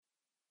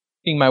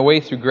Making my way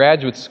through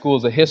graduate school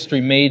as a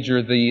history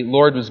major, the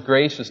Lord was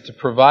gracious to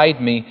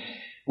provide me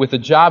with a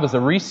job as a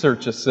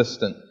research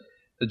assistant.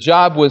 The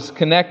job was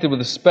connected with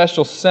a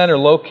special center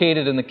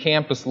located in the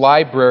campus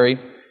library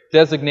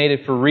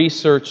designated for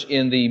research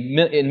in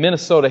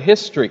Minnesota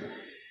history.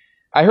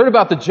 I heard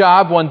about the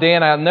job one day,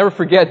 and I'll never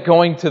forget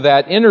going to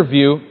that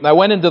interview. I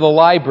went into the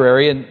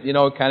library, and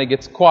it kind of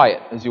gets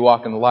quiet as you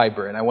walk in the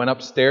library. And I went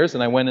upstairs,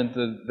 and I went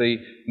into the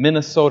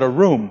Minnesota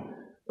room,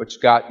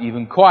 which got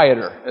even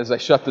quieter as I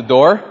shut the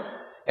door.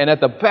 And at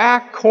the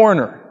back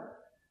corner,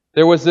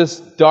 there was this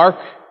dark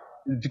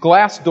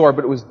glass door,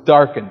 but it was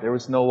darkened. There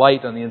was no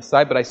light on the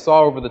inside, but I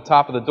saw over the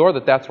top of the door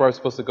that that's where I was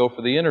supposed to go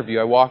for the interview.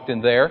 I walked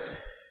in there,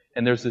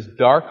 and there's this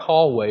dark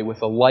hallway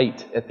with a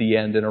light at the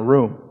end in a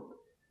room.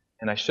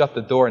 And I shut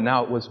the door, and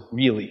now it was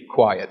really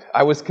quiet.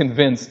 I was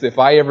convinced if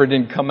I ever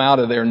didn't come out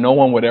of there, no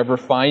one would ever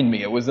find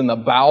me. It was in the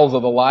bowels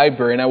of the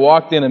library, and I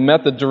walked in and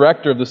met the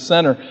director of the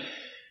center.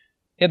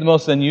 He had the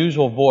most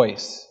unusual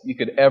voice you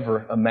could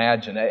ever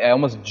imagine. I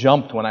almost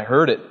jumped when I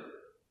heard it.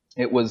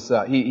 It was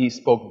he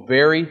spoke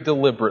very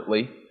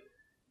deliberately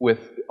with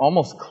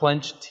almost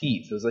clenched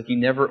teeth. It was like he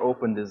never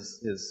opened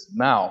his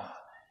mouth,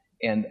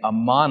 and a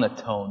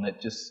monotone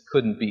that just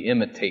couldn't be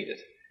imitated.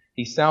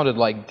 He sounded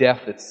like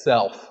death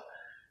itself.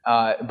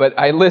 But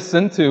I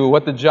listened to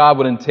what the job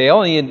would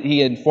entail, and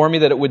he informed me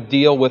that it would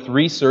deal with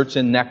research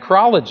in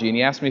necrology, and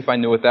he asked me if I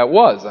knew what that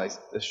was. I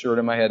assured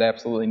him I had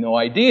absolutely no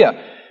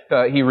idea.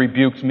 He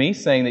rebuked me,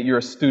 saying that you're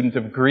a student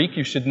of Greek,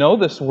 you should know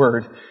this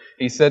word.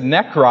 He said,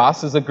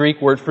 nekros is a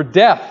Greek word for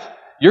death.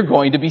 You're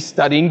going to be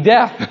studying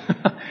death.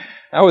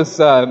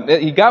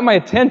 He got my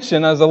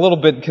attention. I was a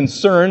little bit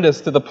concerned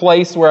as to the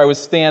place where I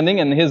was standing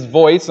and his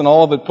voice and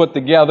all of it put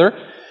together.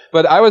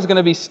 But I was going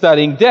to be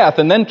studying death.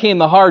 And then came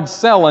the hard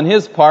sell on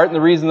his part, and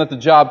the reason that the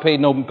job paid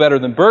no better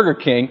than Burger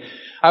King.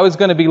 I was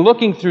going to be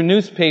looking through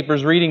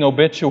newspapers, reading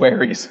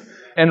obituaries,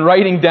 and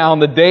writing down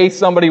the day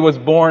somebody was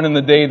born and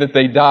the day that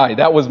they died.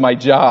 That was my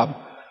job.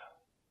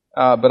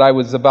 But I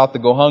was about to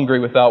go hungry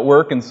without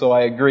work, and so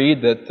I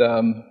agreed that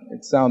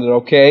it sounded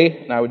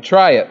okay, and I would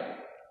try it.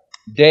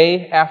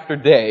 Day after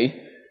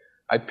day,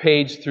 I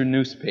paged through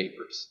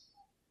newspapers,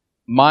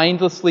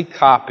 mindlessly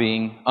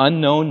copying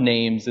unknown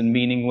names and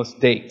meaningless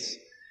dates.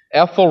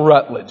 Ethel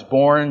Rutledge,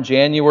 born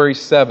January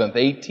 7th,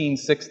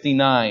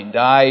 1869,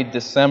 died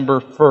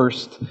December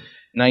 1st,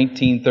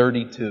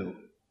 1932.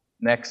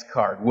 Next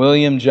card.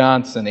 William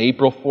Johnson,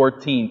 April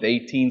 14th,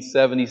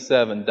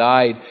 1877,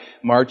 died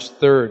March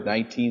 3rd,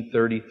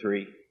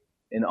 1933.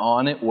 And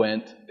on it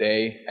went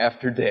day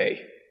after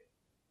day.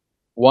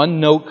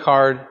 One note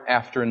card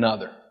after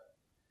another.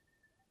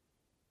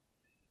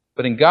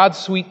 But in God's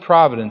sweet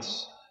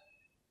providence,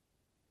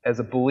 as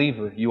a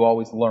believer, you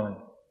always learn.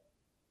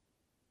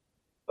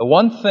 The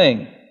one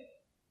thing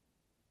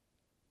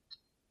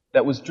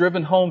that was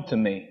driven home to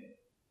me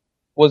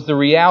was the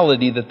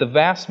reality that the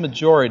vast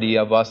majority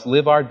of us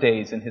live our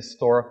days in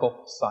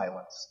historical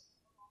silence.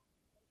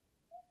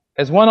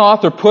 As one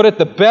author put it,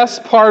 the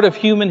best part of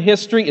human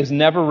history is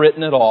never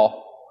written at all.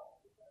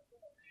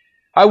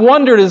 I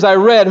wondered as I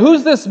read,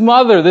 who's this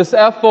mother, this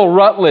Ethel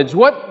Rutledge?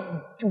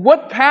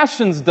 What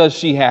passions does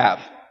she have?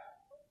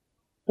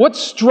 What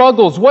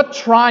struggles, what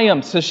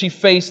triumphs has she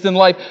faced in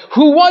life?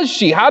 Who was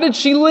she? How did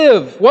she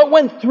live? What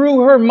went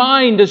through her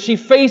mind as she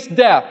faced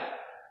death?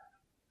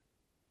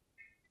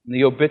 And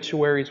the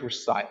obituaries were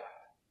silent.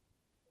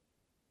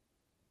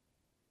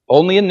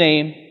 Only a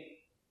name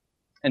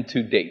and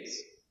 2 dates.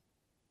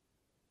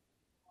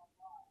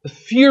 The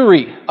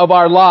fury of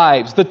our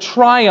lives, the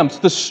triumphs,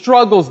 the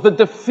struggles, the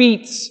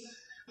defeats,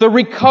 the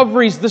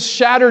recoveries, the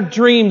shattered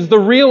dreams, the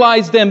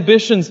realized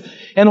ambitions,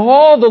 and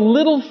all the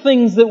little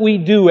things that we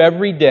do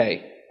every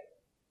day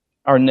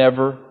are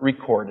never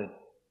recorded.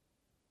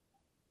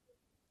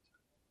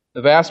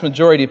 The vast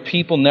majority of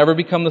people never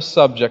become the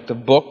subject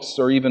of books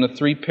or even a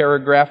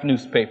 3-paragraph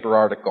newspaper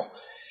article.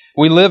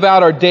 We live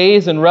out our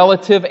days in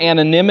relative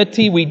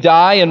anonymity. We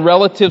die in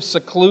relative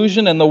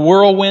seclusion, and the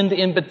whirlwind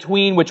in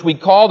between, which we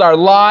called our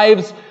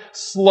lives,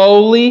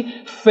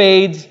 slowly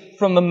fades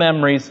from the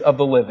memories of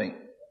the living.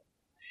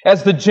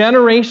 As the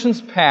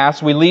generations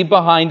pass, we leave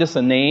behind us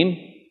a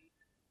name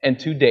and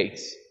 2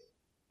 dates,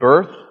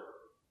 birth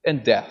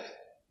and death.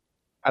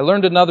 I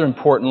learned another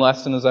important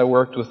lesson as I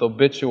worked with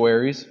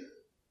obituaries,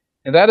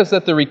 and that is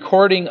that the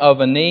recording of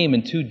a name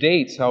and 2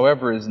 dates,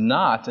 however, is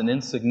not an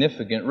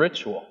insignificant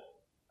ritual.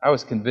 I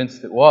was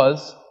convinced it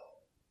was,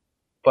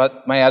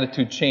 but my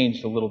attitude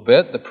changed a little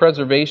bit. The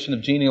preservation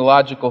of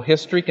genealogical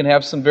history can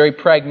have some very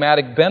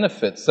pragmatic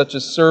benefits, such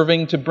as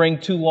serving to bring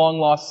 2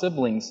 long-lost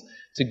siblings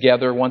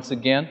together once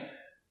again,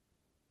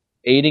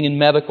 aiding in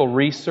medical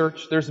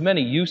research. There's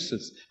many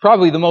uses.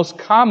 Probably the most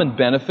common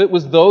benefit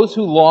was those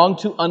who long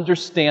to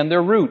understand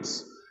their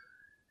roots.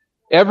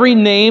 Every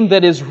name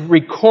that is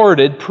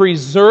recorded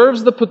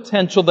preserves the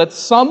potential that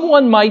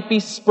someone might be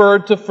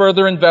spurred to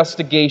further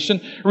investigation,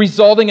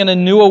 resulting in a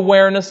new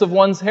awareness of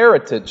one's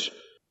heritage.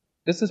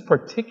 This is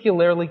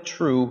particularly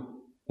true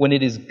when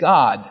it is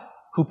God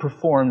who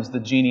performs the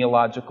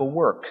genealogical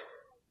work.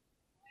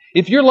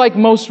 If you're like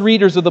most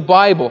readers of the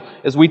Bible,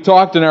 as we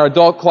talked in our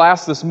adult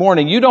class this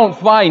morning, you don't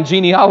find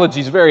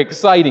genealogies very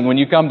exciting when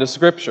you come to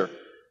Scripture.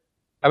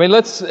 I mean,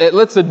 let's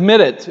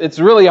admit it. It's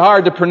really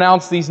hard to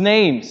pronounce these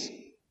names.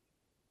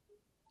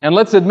 And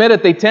let's admit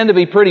it, they tend to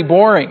be pretty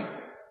boring.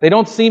 They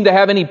don't seem to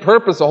have any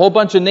purpose, a whole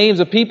bunch of names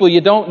of people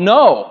you don't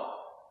know.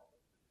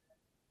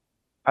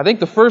 I think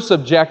the first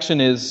objection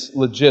is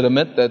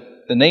legitimate,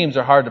 that the names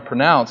are hard to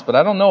pronounce, but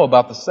I don't know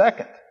about the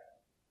second.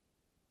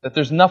 That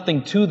there's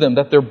nothing to them,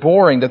 that they're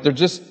boring, that they're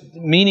just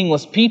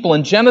meaningless people.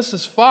 In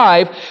Genesis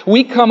 5,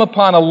 we come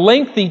upon a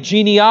lengthy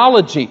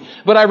genealogy,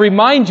 but I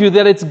remind you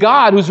that it's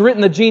God who's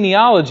written the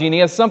genealogy and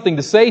He has something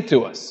to say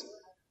to us.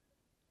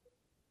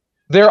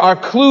 There are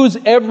clues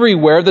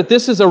everywhere that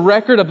this is a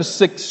record of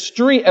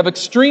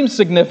extreme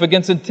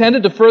significance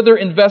intended to further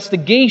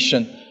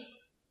investigation,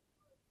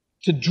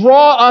 to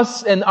draw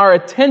us and our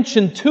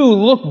attention to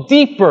look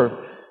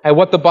deeper at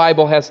what the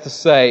Bible has to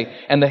say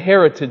and the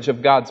heritage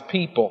of God's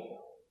people.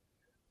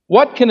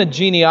 What can a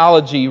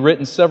genealogy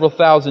written several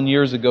thousand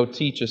years ago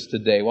teach us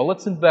today? Well,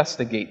 let's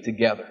investigate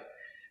together.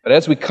 But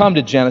as we come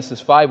to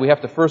Genesis 5, we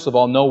have to first of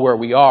all know where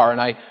we are.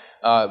 And I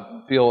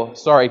feel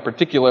sorry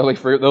particularly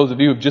for those of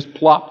you who've just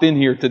plopped in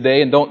here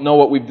today and don't know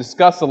what we've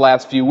discussed the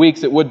last few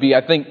weeks. It would be, I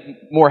think,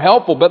 more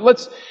helpful. But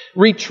let's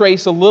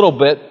retrace a little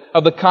bit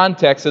of the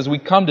context as we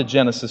come to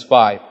Genesis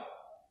 5.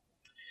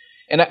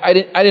 And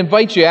I'd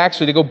invite you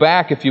actually to go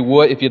back, if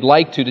you'd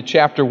like to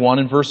chapter 1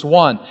 and verse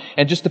 1,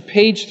 and just a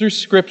page through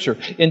Scripture.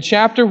 In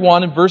chapter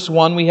 1 and verse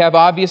 1, we have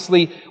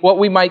obviously what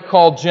we might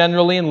call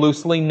generally and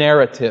loosely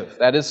narrative.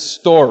 That is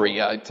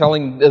story,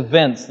 telling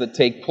events that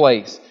take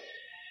place.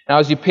 Now,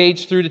 as you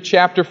page through to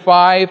chapter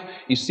 5,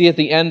 you see at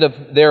the end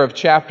of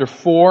chapter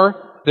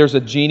 4, there's a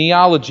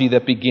genealogy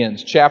that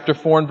begins. Chapter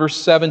 4 and verse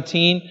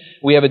 17,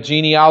 we have a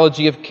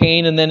genealogy of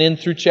Cain, and then in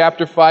through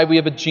chapter 5, we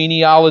have a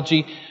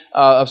genealogy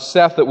of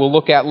Seth that we'll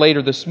look at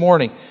later this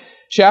morning.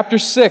 Chapter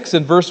 6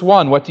 and verse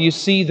 1, what do you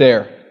see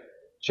there?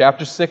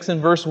 Chapter 6 and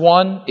verse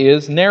 1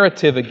 is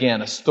narrative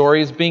again. A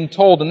story is being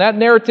told, and that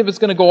narrative is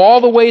going to go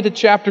all the way to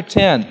chapter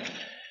 10.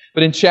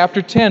 But in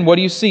chapter 10, what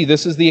do you see?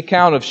 This is the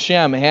account of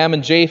Shem, Ham,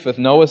 and Japheth,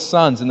 Noah's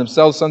sons, and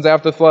themselves sons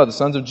after the flood, the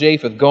sons of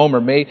Japheth,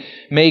 Gomer,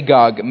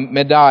 Magog,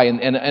 Madai,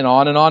 and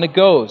on it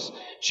goes.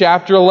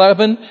 Chapter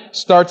 11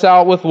 starts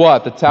out with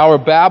what? The Tower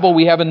of Babel.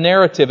 We have a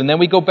narrative. And then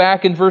we go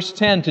back in verse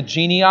 10 to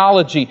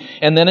genealogy.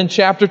 And then in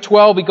chapter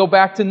 12, we go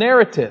back to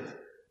narrative.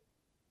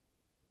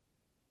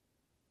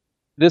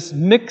 This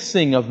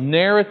mixing of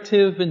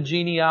narrative and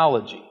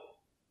genealogy.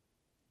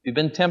 You've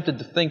been tempted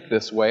to think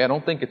this way. I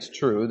don't think it's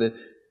true. That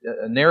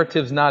a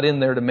narrative's not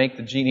in there to make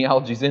the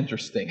genealogies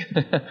interesting.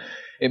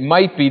 It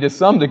might be to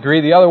some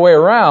degree the other way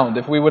around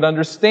if we would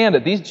understand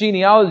it. These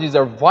genealogies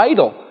are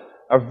vital,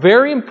 are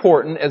very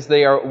important as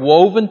they are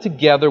woven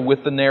together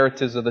with the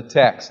narratives of the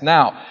text.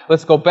 Now,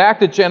 let's go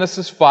back to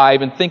Genesis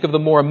 5 and think of the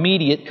more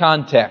immediate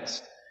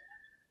context.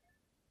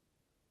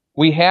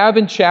 We have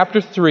in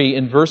chapter 3,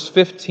 in verse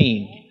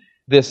 15,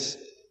 this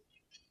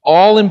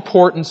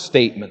all-important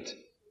statement.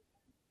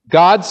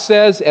 God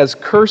says, as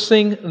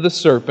cursing the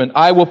serpent,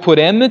 I will put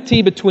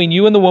enmity between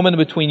you and the woman,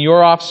 and between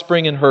your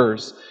offspring and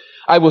hers.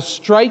 I will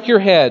strike your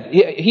head.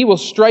 He will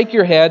strike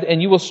your head,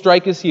 and you will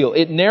strike his heel.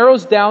 It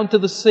narrows down to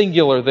the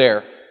singular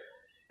there.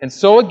 And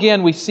so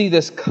again, we see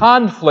this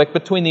conflict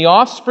between the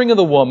offspring of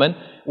the woman.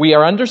 We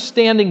are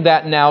understanding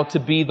that now to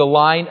be the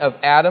line of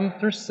Adam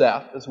through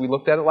Seth, as we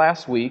looked at it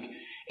last week,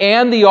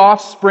 and the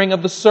offspring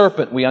of the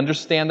serpent. We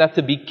understand that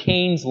to be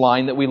Cain's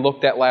line that we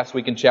looked at last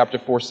week in chapter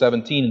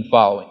 4:17 and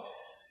following.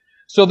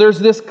 So there's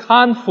this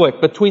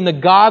conflict between the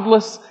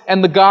godless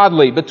and the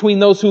godly, between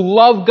those who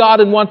love God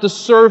and want to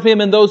serve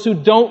Him and those who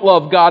don't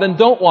love God and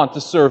don't want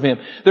to serve Him.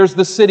 There's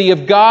the city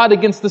of God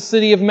against the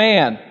city of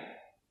man.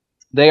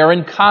 They are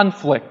in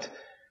conflict.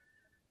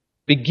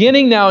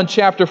 Beginning now in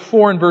chapter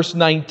 4 and verse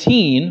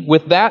 19,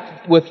 with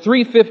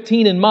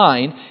 3:15 in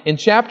mind, in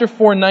chapter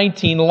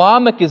 4:19,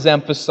 Lamech is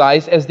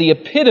emphasized as the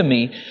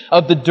epitome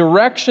of the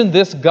direction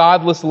this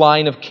godless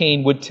line of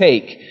Cain would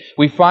take.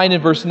 We find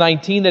in verse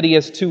 19 that he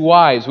has 2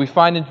 wives. We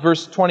find in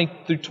verse 20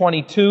 through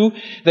 22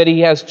 that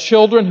he has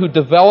children who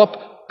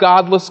develop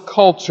godless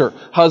culture,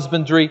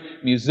 husbandry,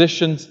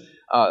 musicians,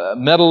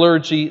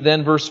 metallurgy.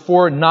 Then verse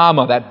 4,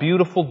 Naamah, that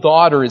beautiful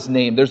daughter, is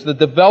named. There's the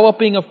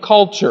developing of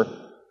culture.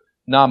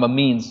 Naamah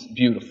means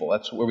beautiful.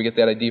 That's where we get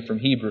that idea from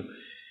Hebrew.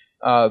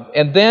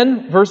 And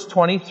then verse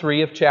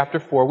 23 of chapter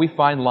 4, we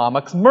find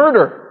Lamech's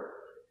murder.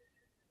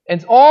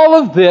 And all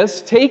of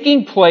this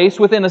taking place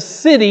within a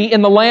city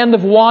in the land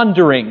of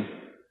wandering.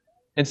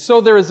 And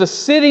so there is a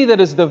city that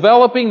is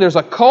developing, there's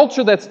a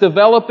culture that's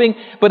developing,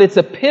 but it's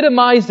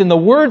epitomized in the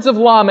words of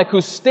Lamech,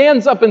 who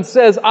stands up and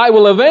says, I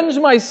will avenge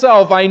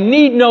myself, I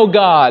need no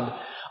God.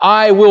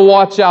 I will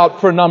watch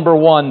out for number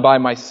one by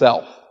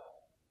myself.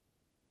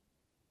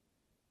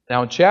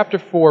 Now in chapter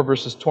 4,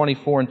 verses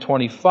 24 and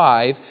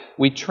 25,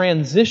 we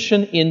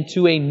transition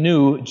into a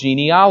new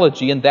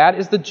genealogy, and that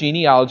is the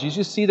genealogy, as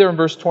you see there in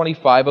verse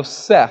 25, of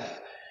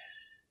Seth.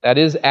 That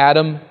is,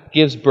 Adam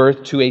gives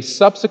birth to a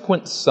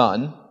subsequent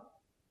son,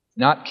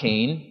 not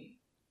Cain,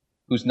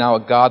 who's now a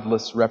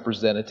godless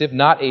representative,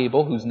 not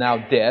Abel, who's now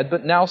dead,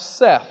 but now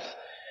Seth.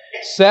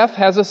 Seth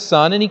has a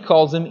son, and he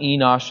calls him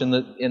Enosh,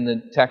 and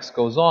the text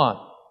goes on.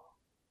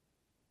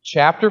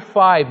 Chapter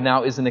 5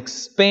 now is an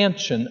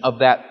expansion of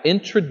that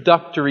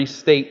introductory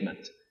statement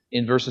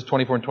in verses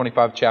 24 and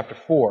 25 of chapter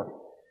 4.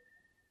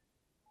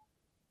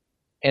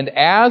 And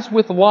as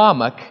with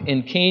Lamech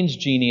in Cain's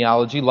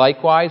genealogy,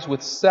 likewise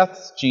with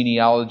Seth's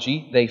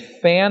genealogy, they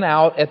fan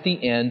out at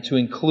the end to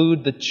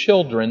include the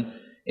children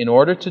in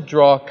order to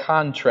draw a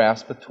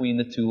contrast between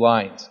the two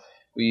lines.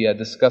 We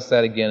discussed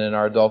that again in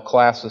our adult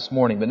class this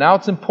morning. But now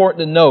it's important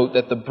to note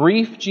that the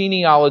brief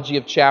genealogy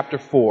of chapter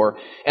 4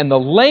 and the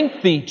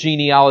lengthy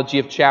genealogy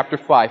of chapter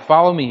 5,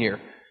 follow me here.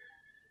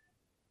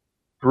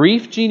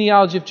 Brief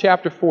genealogy of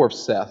chapter 4 of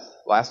Seth,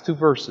 last two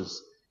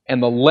verses,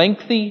 and the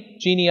lengthy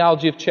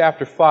genealogy of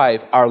chapter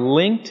 5 are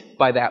linked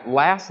by that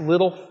last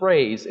little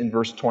phrase in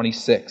verse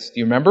 26. Do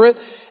you remember it?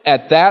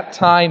 At that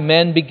time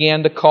men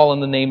began to call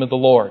in the name of the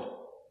Lord.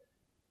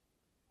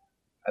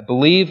 I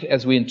believe,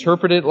 as we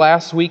interpreted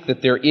last week,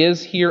 that there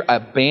is here a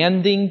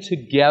banding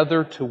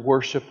together to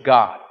worship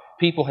God.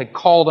 People had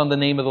called on the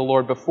name of the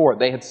Lord before.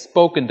 They had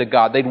spoken to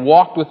God. They'd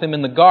walked with Him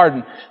in the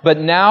garden. But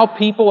now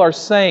people are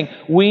saying,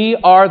 we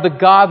are the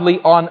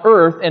godly on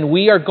earth, and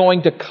we are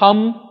going to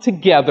come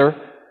together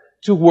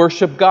to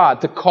worship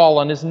God, to call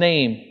on His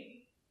name.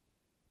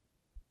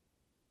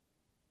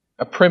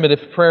 A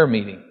primitive prayer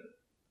meeting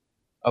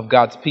of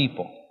God's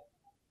people.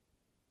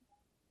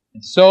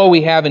 And so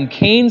we have in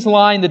Cain's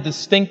line, the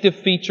distinctive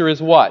feature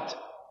is what?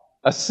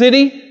 A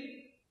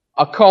city,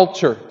 a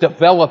culture,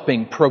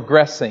 developing,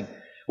 progressing.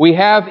 We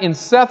have in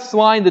Seth's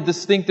line, the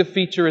distinctive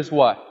feature is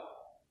what?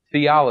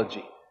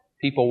 Theology.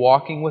 People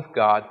walking with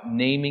God,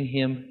 naming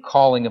Him,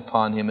 calling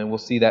upon Him, and we'll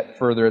see that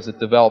further as it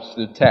develops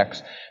through the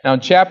text. Now in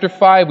chapter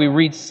 5, we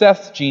read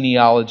Seth's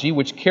genealogy,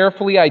 which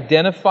carefully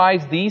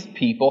identifies these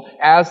people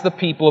as the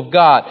people of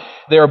God.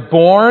 They're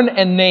born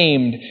and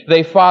named.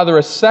 They father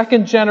a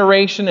second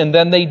generation, and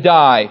then they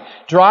die.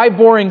 Dry,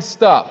 boring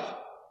stuff.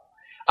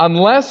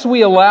 Unless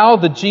we allow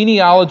the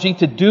genealogy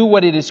to do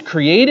what it is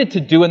created to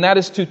do, and that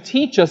is to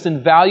teach us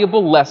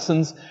invaluable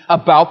lessons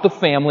about the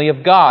family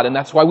of God. And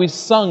that's why we've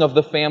sung of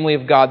the family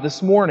of God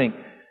this morning.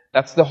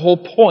 That's the whole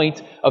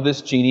point of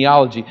this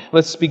genealogy.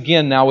 Let's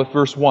begin now with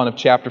verse 1 of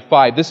chapter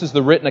 5. This is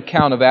the written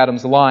account of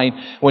Adam's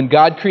line. When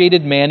God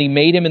created man, He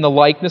made him in the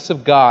likeness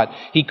of God.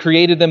 He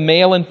created them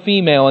male and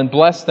female and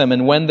blessed them.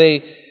 And when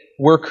they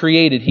were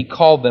created, He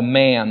called them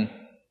man.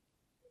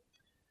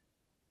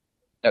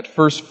 That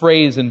first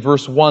phrase in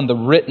verse 1, the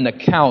written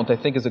account, I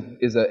think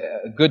is a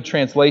good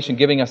translation,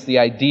 giving us the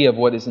idea of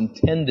what is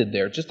intended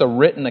there. Just a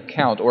written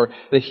account, or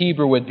the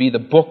Hebrew would be the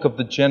book of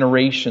the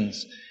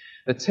generations.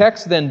 The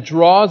text then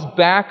draws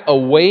back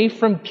away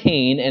from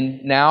Cain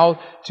and now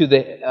to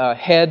the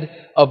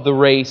head of the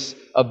race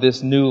of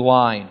this new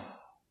line.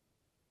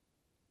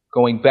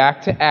 Going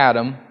back to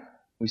Adam,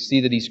 we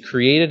see that he's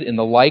created in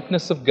the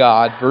likeness of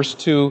God. Verse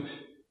 2,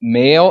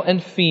 male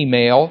and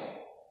female.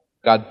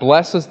 God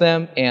blesses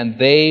them, and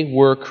they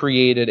were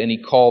created, and He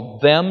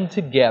called them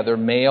together,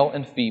 male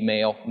and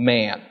female,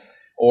 man.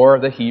 Or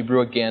the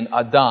Hebrew again,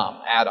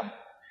 Adam.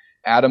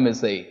 Adam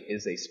is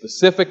a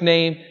specific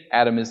name.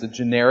 Adam is a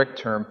generic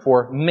term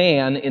for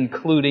man,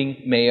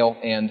 including male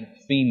and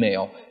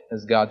female,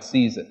 as God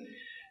sees it.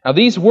 Now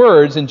these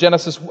words in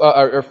Genesis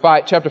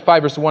chapter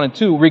 5, verses 1 and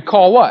 2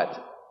 recall what?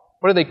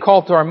 What do they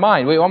call to our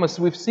mind?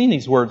 We've seen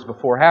these words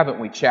before, haven't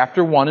we?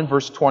 Chapter 1 and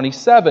verse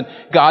 27.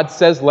 God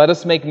says, let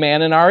us make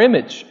man in our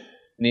image.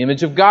 In the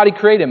image of God He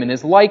created him, in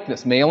His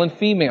likeness, male and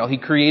female. He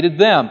created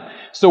them.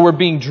 So we're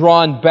being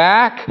drawn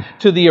back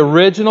to the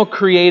original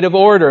creative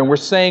order. And we're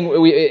saying,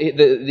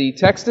 the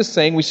text is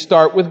saying we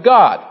start with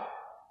God,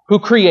 who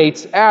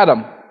creates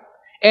Adam.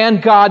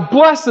 And God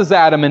blesses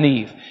Adam and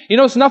Eve. You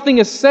notice nothing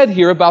is said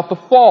here about the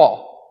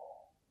fall.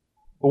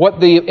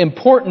 What the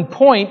important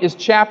point is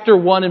chapter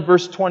 1 and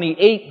verse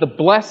 28, the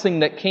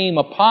blessing that came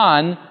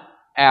upon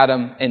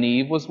Adam and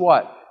Eve was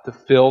what? To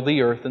fill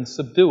the earth and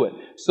subdue it.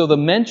 So the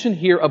mention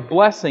here of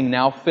blessing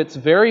now fits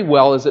very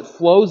well as it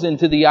flows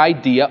into the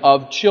idea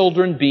of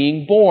children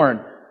being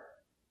born.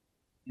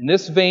 In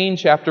this vein,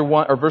 chapter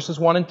 1 or verses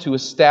 1 and 2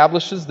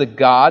 establishes that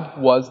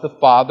God was the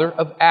father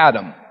of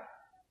Adam.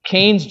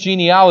 Cain's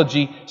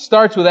genealogy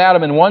starts with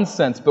Adam in one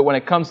sense, but when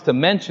it comes to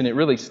mention, it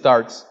really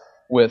starts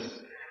with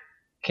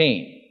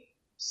Cain.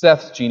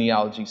 Seth's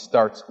genealogy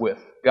starts with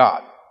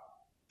God.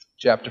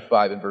 Chapter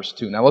 5 and verse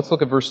 2. Now let's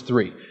look at verse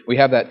 3. We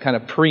have that kind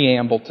of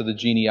preamble to the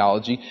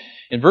genealogy.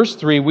 In verse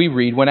 3 we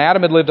read, when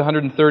Adam had lived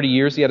 130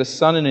 years, he had a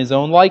son in his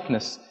own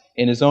likeness,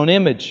 in his own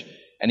image,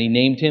 and he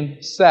named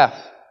him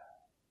Seth.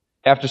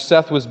 After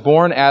Seth was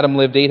born, Adam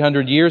lived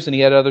 800 years, and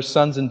he had other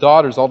sons and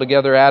daughters.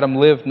 Altogether, Adam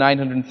lived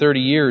 930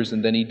 years,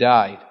 and then he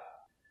died.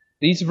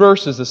 These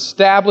verses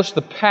establish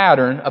the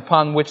pattern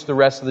upon which the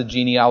rest of the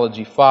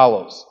genealogy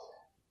follows.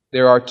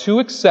 There are two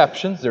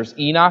exceptions. There's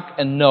Enoch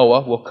and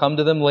Noah. We'll come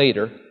to them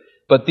later.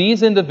 But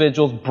these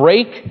individuals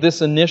break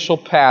this initial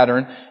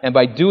pattern, and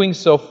by doing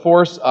so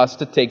force us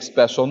to take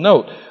special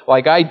note.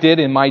 Like I did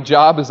in my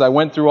job as I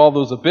went through all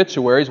those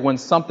obituaries when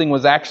something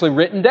was actually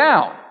written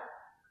down.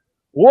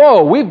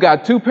 Whoa, we've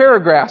got 2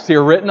 paragraphs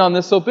here written on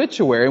this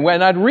obituary. And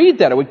when I'd read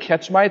that, it would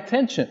catch my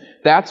attention.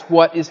 That's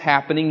what is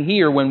happening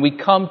here when we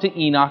come to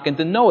Enoch and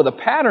to Noah. The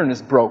pattern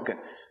is broken.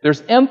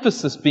 There's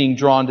emphasis being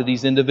drawn to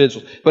these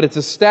individuals. But it's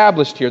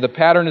established here. The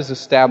pattern is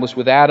established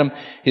with Adam,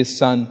 his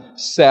son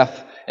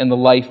Seth, and the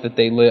life that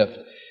they lived.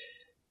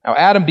 Now,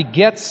 Adam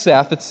begets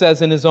Seth, it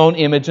says, in his own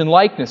image and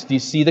likeness. Do you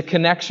see the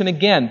connection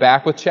again?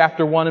 Back with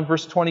chapter 1 and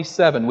verse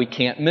 27. We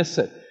can't miss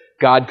it.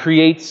 God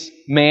creates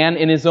man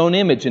in his own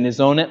image, in his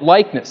own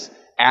likeness.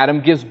 Adam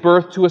gives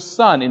birth to a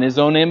son in his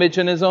own image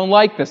and his own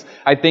likeness.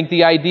 I think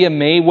the idea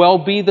may well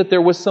be that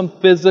there was some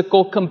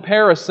physical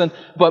comparison,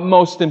 but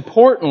most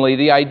importantly,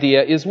 the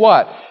idea is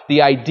what?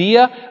 The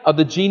idea of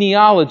the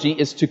genealogy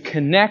is to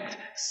connect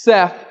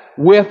Seth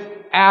with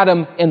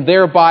Adam and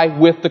thereby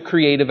with the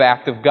creative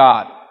act of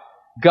God.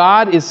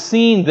 God is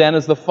seen then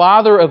as the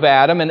father of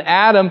Adam, and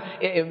Adam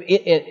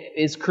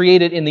is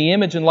created in the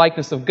image and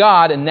likeness of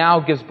God and now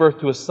gives birth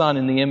to a son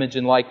in the image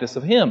and likeness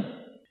of Him.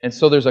 And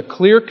so there's a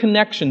clear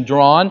connection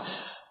drawn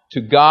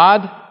to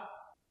God,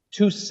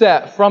 to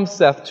Seth, from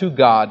Seth to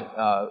God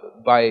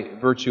by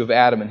virtue of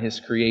Adam and his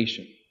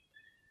creation.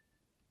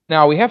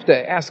 Now we have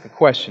to ask a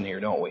question here,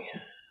 don't we?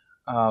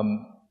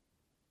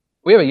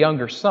 We have a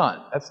younger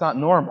son. That's not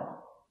normal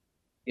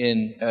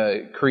in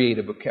a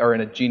creative or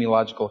in a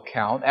genealogical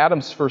account.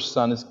 Adam's first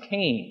son is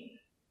Cain.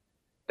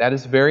 That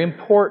is very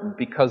important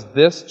because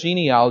this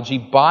genealogy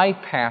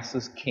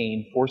bypasses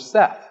Cain for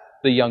Seth,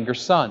 the younger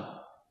son.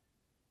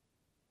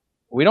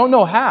 We don't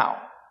know how,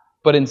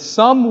 but in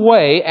some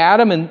way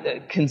Adam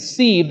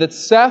conceived that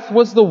Seth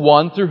was the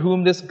one through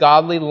whom this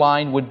godly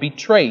line would be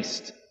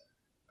traced.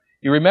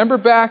 You remember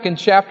back in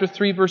chapter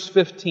 3, verse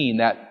 15,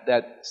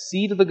 that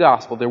seed of the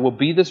gospel, there will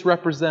be this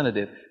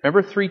representative.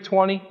 Remember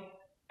 3:20?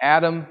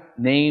 Adam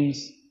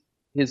names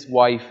his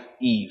wife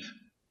Eve.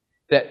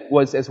 That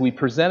was, as we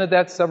presented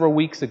that several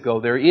weeks ago,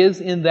 there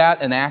is in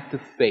that an act of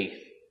faith.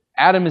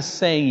 Adam is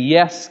saying,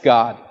 yes,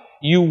 God,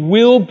 you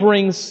will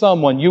bring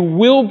someone, you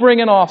will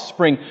bring an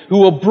offspring who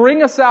will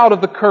bring us out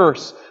of the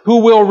curse,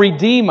 who will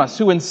redeem us,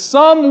 who in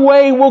some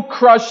way will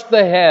crush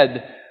the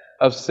head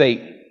of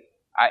Satan.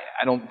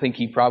 I don't think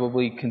he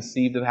probably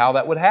conceived of how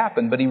that would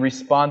happen, but he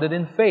responded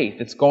in faith.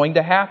 It's going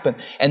to happen.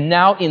 And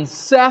now in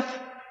Seth,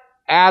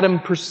 Adam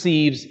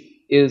perceives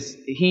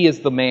he is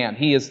the man.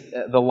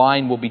 The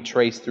line will be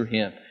traced through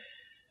him.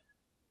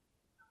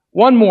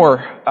 One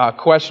more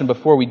question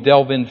before we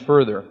delve in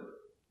further.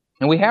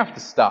 And we have to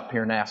stop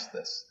here and ask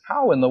this.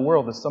 How in the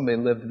world does somebody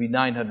live to be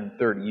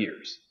 930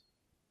 years?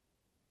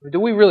 Do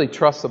we really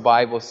trust the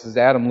Bible that says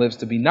Adam lives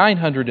to be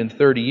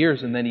 930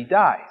 years and then he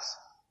dies?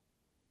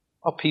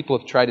 Well, people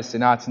have tried to say,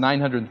 no, it's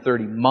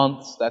 930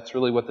 months. That's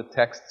really what the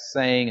text is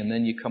saying. And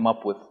then you come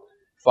up with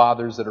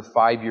fathers that are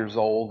 5 years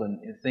old and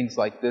things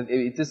like this.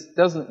 It just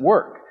doesn't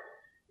work.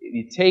 If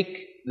you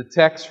take the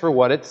text for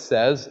what it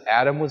says,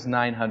 Adam was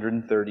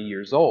 930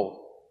 years old.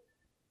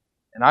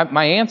 And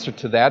my answer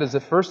to that is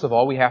that, first of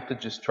all, we have to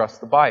just trust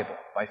the Bible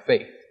by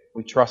faith.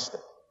 We trust it.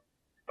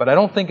 But I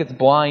don't think it's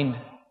blind,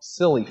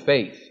 silly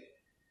faith.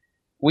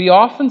 We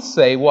often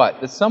say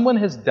what? That someone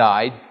has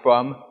died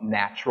from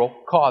natural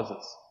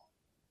causes.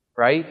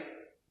 Right?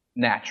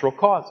 Natural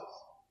causes.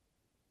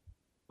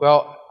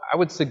 Well, I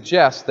would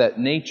suggest that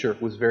nature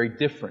was very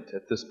different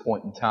at this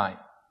point in time.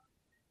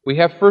 We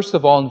have, first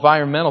of all,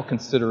 environmental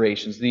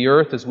considerations. The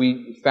earth, as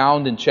we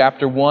found in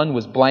chapter 1,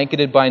 was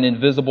blanketed by an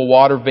invisible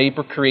water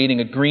vapor, creating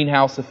a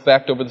greenhouse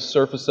effect over the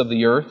surface of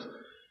the earth.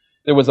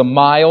 There was a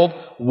mild,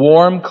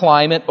 warm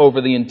climate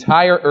over the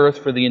entire earth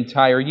for the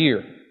entire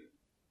year.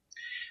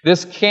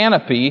 This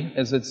canopy,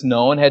 as it's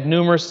known, had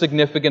numerous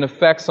significant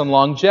effects on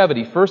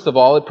longevity. First of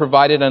all, it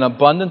provided an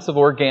abundance of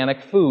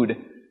organic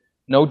food.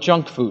 No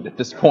junk food at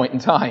this point in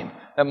time.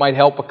 That might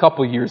help a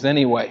couple years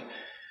anyway.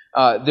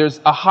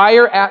 There's a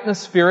higher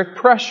atmospheric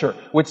pressure,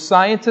 which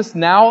scientists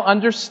now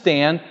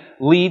understand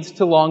leads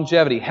to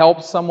longevity,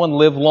 helps someone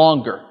live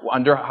longer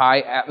under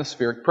high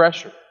atmospheric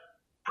pressure.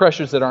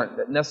 Pressures that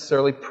aren't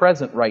necessarily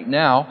present right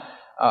now.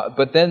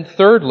 But then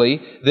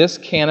thirdly, this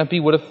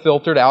canopy would have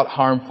filtered out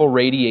harmful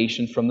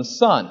radiation from the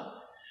sun.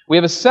 We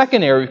have a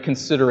second area of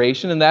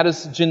consideration, and that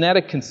is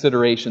genetic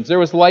considerations. There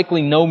was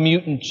likely no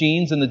mutant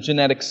genes in the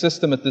genetic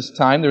system at this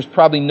time. There's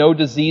probably no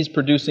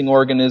disease-producing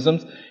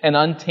organisms and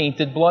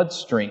untainted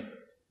bloodstream.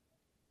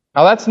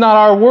 Now, that's not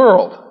our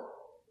world.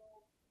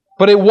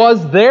 But it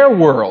was their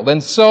world,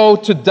 and so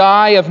to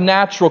die of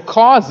natural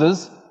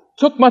causes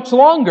took much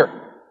longer.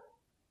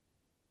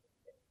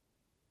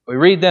 We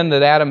read then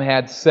that Adam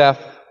had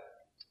Seth,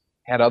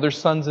 had other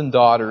sons and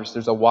daughters.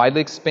 There's a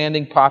widely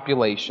expanding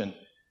population.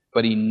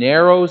 But he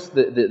narrows,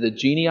 the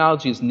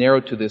genealogy is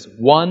narrowed to this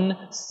one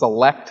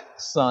select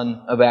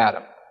son of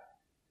Adam.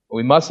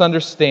 We must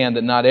understand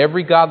that not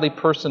every godly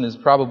person is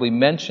probably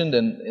mentioned,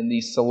 and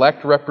these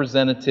select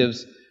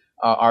representatives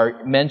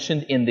are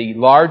mentioned in the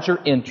larger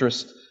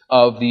interest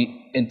of the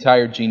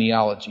entire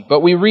genealogy. But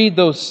we read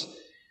those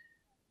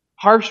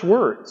harsh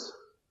words.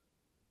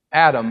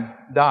 Adam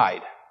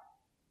died.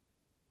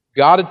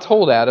 God had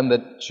told Adam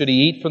that should he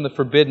eat from the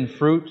forbidden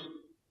fruit,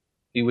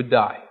 he would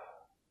die.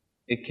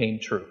 It came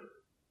true.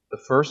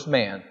 The first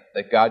man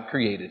that God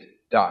created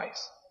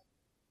dies.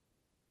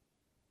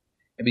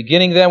 And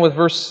beginning then with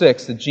verse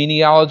 6, the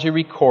genealogy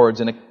records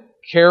in a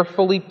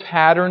carefully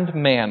patterned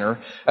manner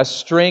a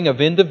string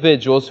of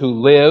individuals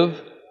who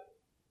live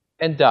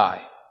and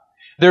die.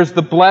 There's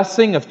the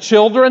blessing of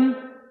children,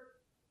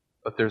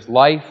 but there's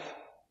life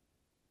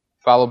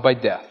followed by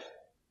death.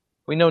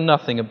 We know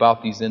nothing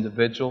about these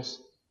individuals.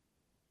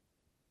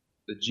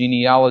 The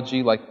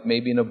genealogy, like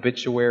maybe an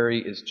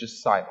obituary, is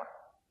just silent.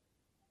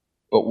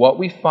 But what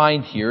we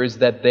find here is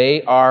that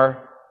they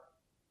are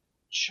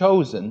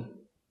chosen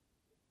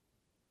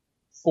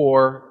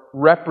for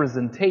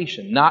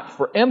representation, not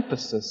for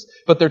emphasis,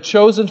 but they're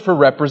chosen for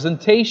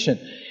representation.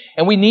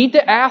 And we need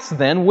to ask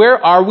then,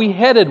 where are we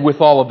headed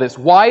with all of this?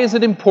 Why is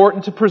it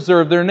important to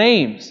preserve their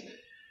names?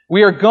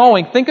 We are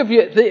going, think of an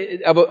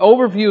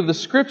overview of the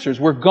Scriptures.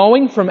 We're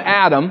going from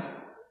Adam,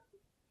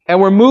 and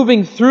we're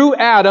moving through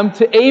Adam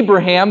to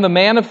Abraham, the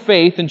man of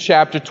faith, in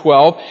chapter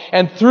 12,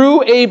 and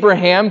through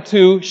Abraham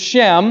to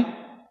Shem,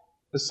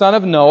 the son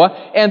of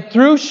Noah, and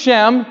through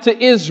Shem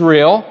to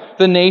Israel,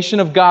 the nation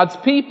of God's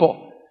people.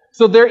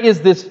 So there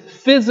is this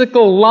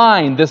physical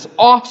line, this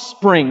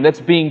offspring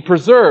that's being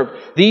preserved.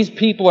 These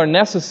people are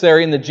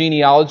necessary in the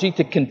genealogy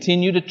to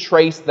continue to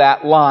trace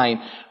that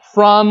line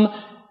from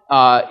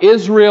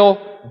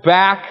Israel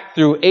back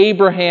through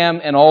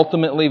Abraham and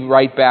ultimately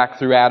right back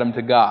through Adam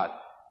to God.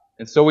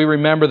 And so we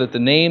remember that the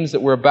names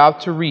that we're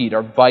about to read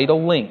are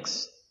vital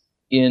links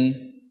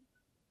in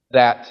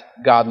that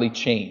godly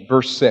chain.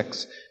 Verse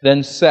 6,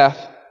 Then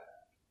Seth,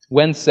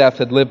 when Seth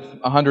had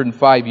lived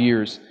 105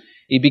 years,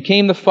 he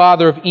became the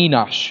father of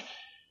Enosh.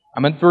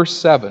 I'm at verse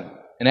 7.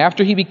 And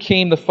after he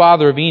became the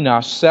father of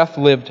Enosh, Seth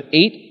lived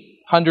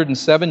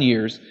 807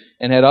 years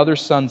and had other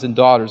sons and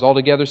daughters.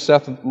 Altogether,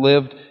 Seth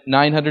lived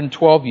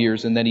 912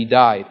 years, and then he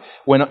died.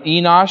 When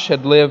Enosh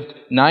had lived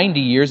 90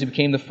 years, he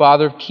became the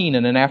father of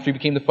Kenan. And after he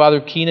became the father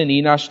of Kenan,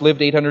 Enosh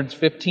lived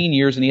 815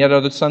 years, and he had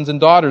other sons and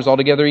daughters.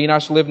 Altogether,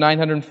 Enosh lived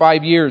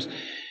 905 years,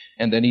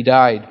 and then he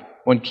died.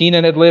 When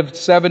Kenan had lived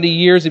 70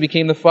 years, he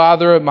became the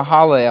father of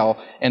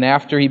Mahalalel. And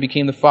after he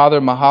became the father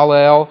of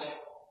Mahalalel,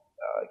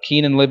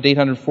 Kenan lived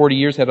 840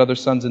 years, had other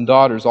sons and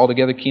daughters.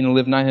 Altogether, Kenan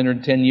lived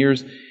 910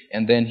 years,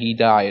 and then he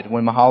died.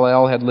 When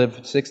Mahalalel had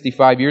lived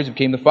 65 years, he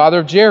became the father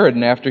of Jared.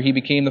 And after he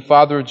became the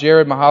father of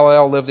Jared,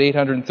 Mahalalel lived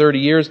 830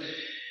 years,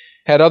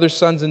 had other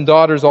sons and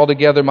daughters.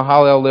 Altogether,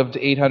 Mahalalel lived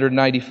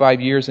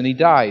 895 years, and he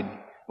died.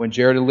 When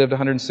Jared had lived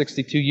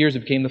 162 years, he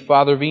became the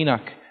father of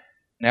Enoch.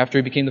 And after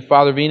he became the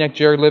father of Enoch,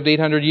 Jared lived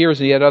 800 years,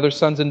 and he had other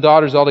sons and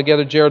daughters.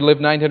 Altogether, Jared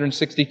lived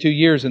 962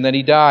 years, and then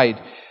he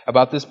died.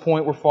 About this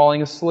point, we're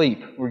falling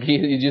asleep.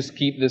 You just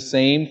keep the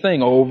same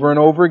thing over and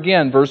over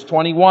again. Verse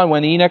 21,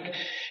 when Enoch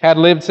had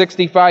lived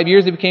 65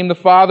 years, he became the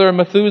father of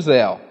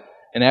Methuselah.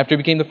 And after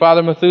he became the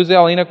father of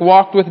Methuselah, Enoch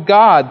walked with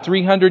God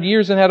 300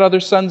 years and had other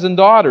sons and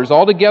daughters.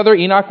 Altogether,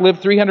 Enoch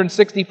lived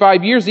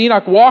 365 years.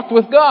 Enoch walked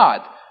with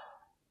God.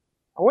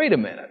 Now, wait a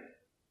minute.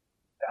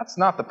 That's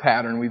not the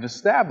pattern we've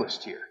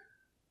established here.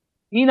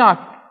 Enoch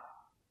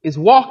is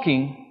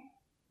walking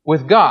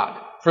with God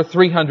for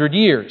 300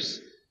 years.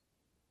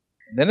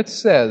 And then it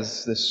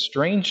says this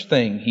strange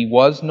thing, he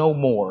was no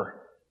more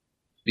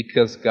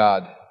because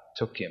God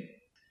took him.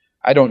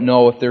 I don't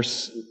know if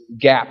there's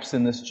gaps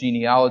in this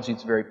genealogy.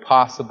 It's very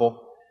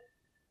possible.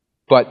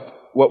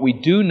 But what we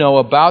do know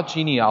about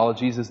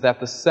genealogies is that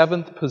the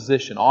seventh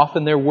position,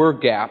 often there were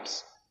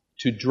gaps,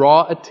 to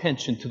draw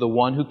attention to the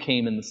one who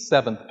came in the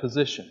seventh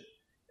position.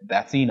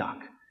 That's Enoch.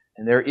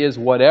 And there is,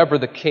 whatever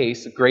the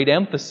case, a great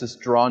emphasis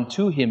drawn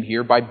to him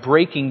here by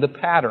breaking the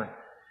pattern.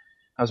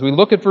 As we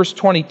look at verse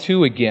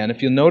 22 again,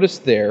 if you'll notice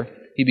there,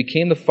 he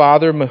became the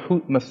father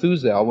of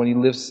Methuselah when he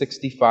lived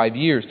 65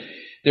 years.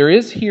 There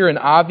is here an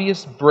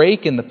obvious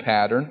break in the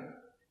pattern,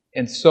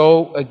 and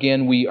so,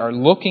 again, we are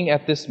looking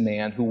at this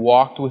man who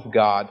walked with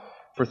God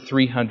for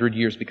 300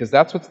 years, because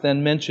that's what's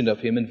then mentioned of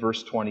him in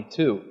verse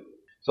 22.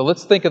 So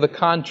let's think of the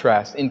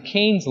contrast. In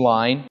Cain's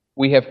line,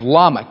 we have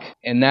Lamech,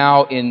 and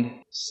now in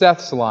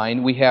Seth's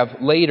line, we have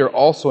later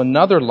also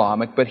another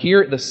Lamech, but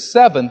here the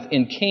seventh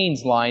in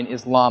Cain's line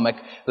is Lamech,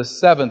 the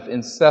seventh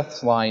in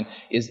Seth's line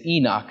is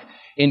Enoch.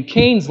 In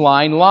Cain's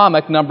line,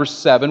 Lamech, number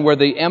 7, where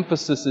the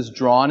emphasis is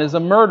drawn, is a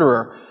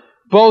murderer,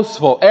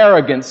 boastful,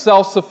 arrogant,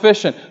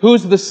 self-sufficient.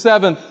 Who's the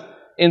seventh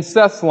in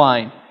Seth's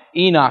line?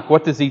 Enoch.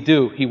 What does he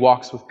do? He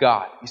walks with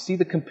God. You see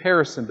the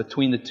comparison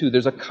between the two.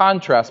 There's a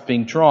contrast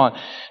being drawn.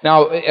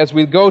 Now, as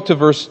we go to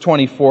verse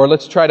 24,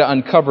 let's try to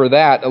uncover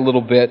that a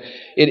little bit.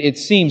 It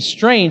seems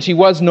strange. He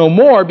was no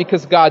more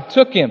because God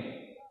took him.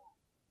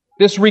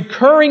 This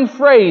recurring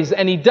phrase,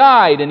 and he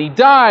died, and he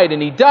died,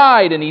 and he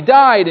died, and he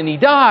died, and he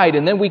died.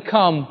 And then we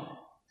come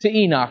to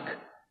Enoch,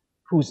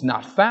 who's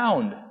not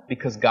found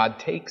because God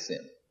takes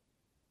him.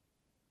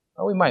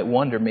 Well, we might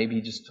wonder, maybe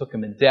he just took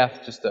him in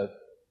death, just a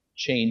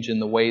change in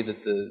the way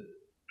that the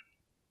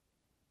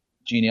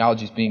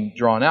genealogy is being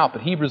drawn out,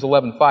 but Hebrews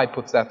 11:5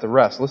 puts that to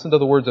rest. Listen to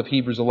the words of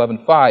Hebrews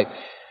 11:5.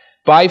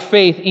 By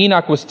faith,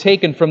 Enoch was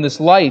taken from this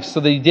life so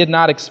that he did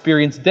not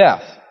experience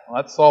death.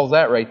 Well, that solves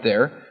that right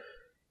there.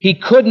 He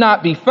could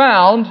not be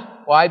found.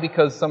 Why?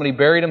 Because somebody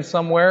buried him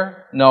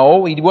somewhere?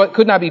 No, he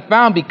could not be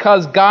found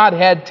because God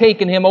had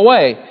taken him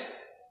away.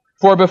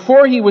 For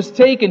before he was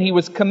taken, he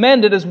was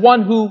commended as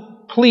one who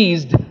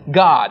pleased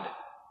God.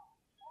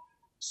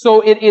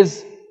 So it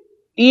is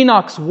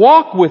Enoch's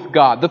walk with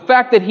God, the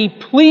fact that he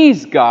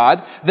pleased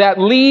God, that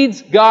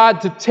leads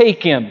God to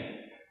take him,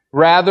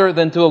 rather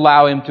than to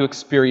allow him to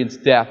experience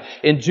death.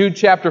 In Jude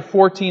chapter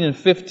 14 and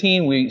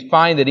 15, we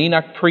find that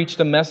Enoch preached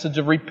a message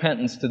of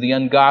repentance to the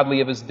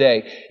ungodly of his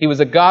day. He was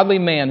a godly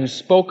man who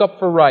spoke up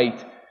for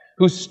right,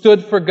 who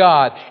stood for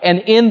God. And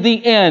in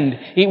the end,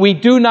 we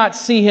do not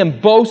see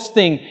him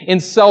boasting in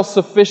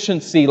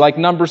self-sufficiency like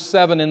number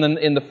 7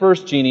 in the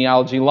first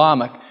genealogy,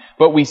 Lamech.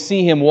 But we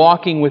see him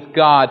walking with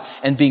God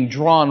and being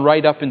drawn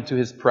right up into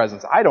His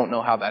presence. I don't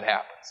know how that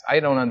happens.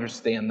 I don't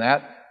understand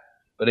that.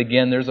 But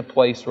again, there's a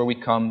place where we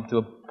come to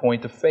a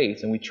point of faith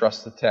and we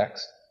trust the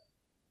text.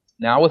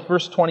 Now with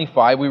verse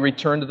 25, we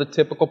return to the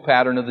typical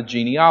pattern of the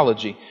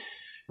genealogy.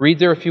 Read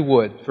there if you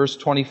would. Verse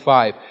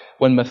 25.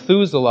 When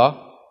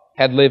Methuselah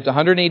had lived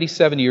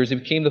 187 years, he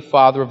became the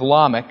father of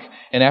Lamech.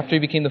 And after he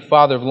became the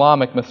father of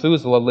Lamech,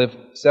 Methuselah lived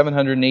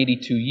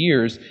 782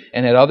 years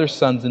and had other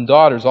sons and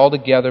daughters.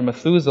 Altogether,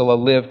 Methuselah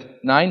lived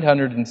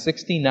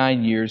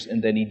 969 years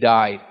and then he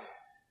died.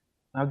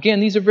 Now again,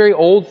 these are very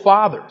old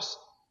fathers.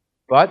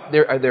 But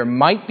there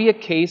might be a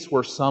case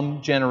where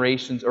some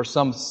generations or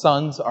some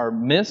sons are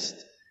missed.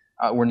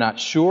 We're not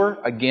sure.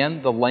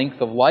 Again, the length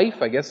of life.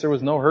 I guess there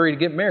was no hurry to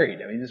get married.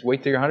 I mean, just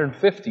wait till you're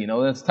 150.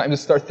 Then it's time to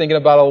start thinking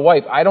about a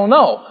wife. I don't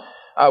know.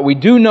 We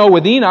do know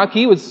with Enoch,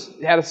 he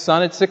had a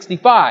son at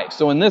 65.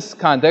 So in this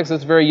context,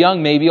 it's very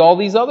young. Maybe all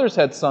these others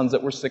had sons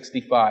that were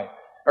 65,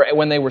 or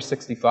when they were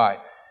 65.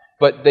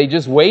 But they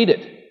just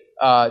waited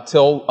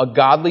till a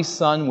godly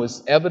son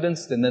was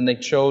evidenced, and then they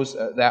chose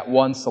that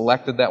one,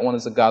 selected that one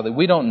as a godly.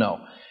 We don't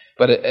know.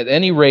 But at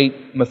any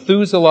rate,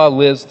 Methuselah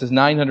lives to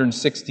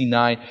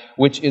 969,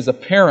 which is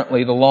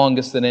apparently the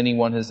longest that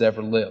anyone has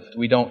ever lived.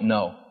 We don't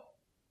know.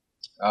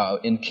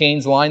 In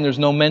Cain's line, there's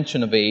no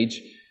mention of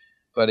age.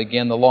 But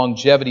again, the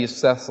longevity of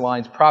Seth's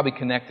line is probably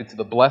connected to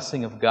the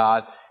blessing of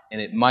God,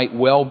 and it might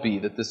well be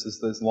that this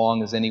is as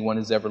long as anyone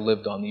has ever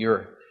lived on the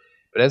earth.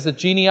 But as the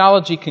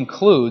genealogy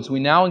concludes, we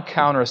now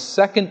encounter a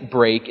second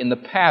break in the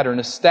pattern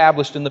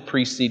established in the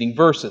preceding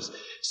verses.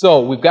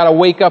 So we've got to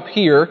wake up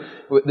here.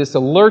 This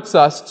alerts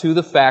us to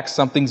the fact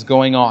something's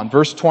going on.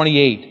 Verse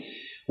 28.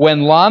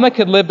 When Lamech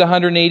had lived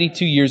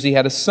 182 years, he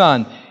had a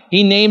son.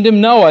 He named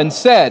him Noah and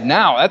said,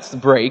 now that's the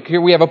break. Here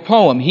we have a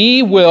poem.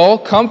 He will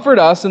comfort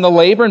us in the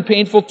labor and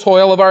painful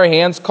toil of our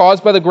hands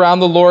caused by the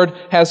ground the Lord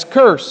has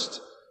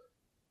cursed.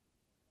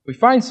 We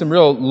find some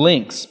real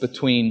links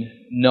between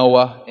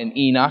Noah and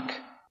Enoch.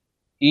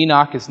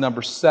 Enoch is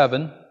number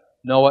 7.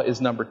 Noah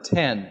is number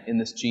 10 in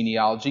this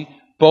genealogy.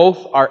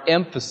 Both are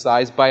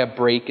emphasized by a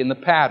break in the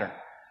pattern.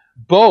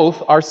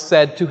 Both are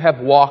said to have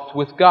walked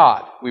with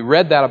God. We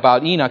read that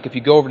about Enoch. If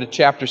you go over to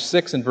chapter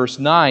 6 and verse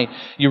 9,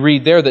 you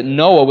read there that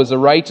Noah was a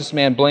righteous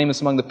man,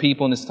 blameless among the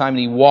people in his time, and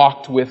he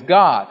walked with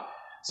God.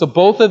 So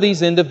both of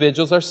these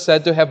individuals are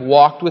said to have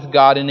walked with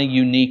God in a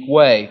unique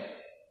way.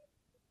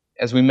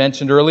 As we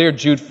mentioned earlier,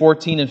 Jude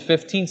 14 and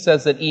 15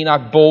 says that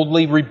Enoch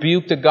boldly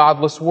rebuked a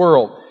godless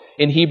world.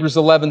 In Hebrews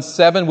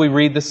 11:7, we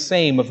read the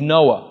same of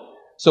Noah.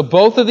 So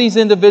both of these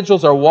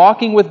individuals are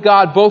walking with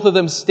God, both of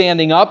them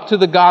standing up to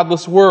the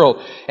godless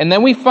world. And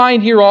then we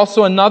find here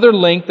also another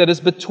link that is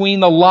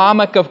between the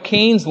Lamech of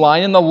Cain's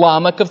line and the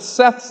Lamech of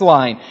Seth's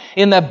line,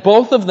 in that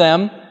both of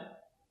them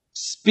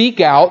speak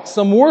out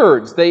some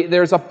words.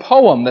 There's a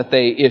poem that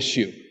they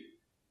issue.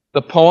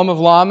 The poem of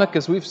Lamech,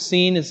 as we've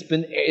seen,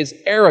 is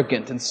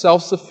arrogant and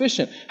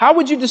self-sufficient. How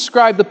would you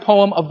describe the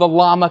poem of the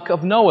Lamech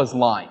of Noah's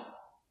line?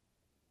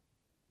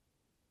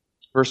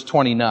 Verse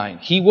 29,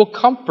 He will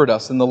comfort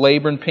us in the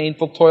labor and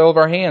painful toil of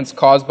our hands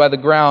caused by the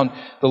ground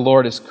the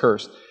Lord is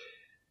cursed.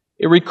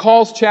 It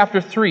recalls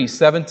chapter 3,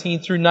 17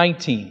 through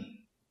 19,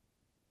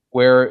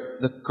 where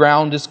the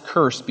ground is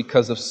cursed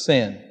because of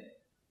sin.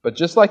 But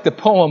just like the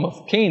poem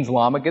of Cain's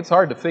Lamech, it's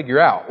hard to figure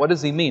out. What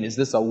does he mean? Is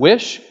this a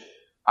wish?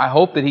 I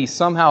hope that he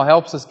somehow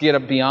helps us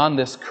get beyond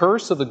this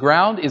curse of the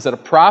ground. Is it a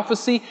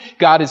prophecy?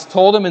 God has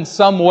told him in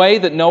some way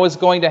that Noah's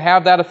going to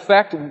have that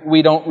effect.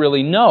 We don't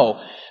really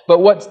know. But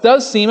what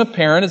does seem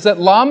apparent is that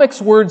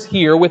Lamech's words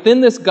here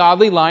within this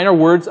godly line are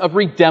words of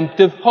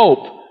redemptive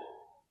hope.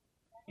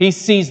 He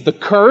sees the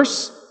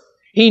curse.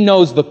 He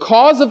knows the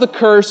cause of the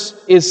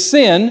curse is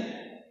sin.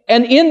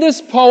 And in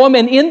this poem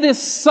and in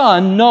this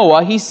son,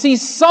 Noah, he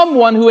sees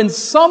someone who in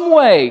some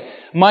way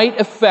might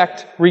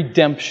affect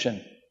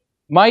redemption,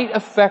 might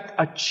affect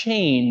a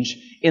change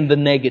in the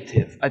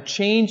negative, a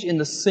change in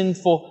the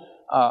sinful,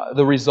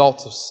 the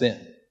results of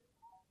sin.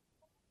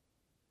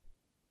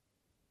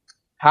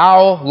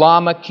 How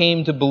Lamech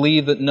came to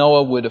believe that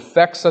Noah would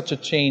effect such a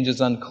change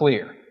is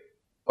unclear.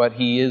 But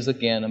he is,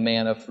 again, a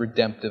man of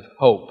redemptive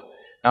hope.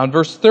 Now in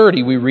verse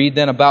 30, we read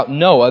then about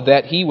Noah,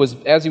 that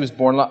as he was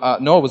born,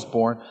 Noah was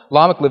born.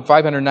 Lamech lived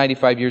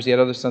 595 years. He had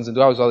other sons and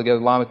daughters altogether.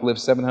 Lamech lived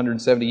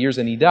 770 years,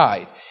 and he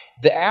died.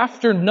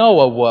 After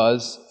Noah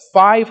was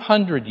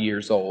 500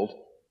 years old,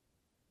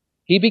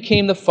 he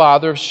became the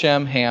father of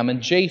Shem, Ham,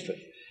 and Japheth.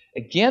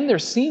 Again, there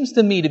seems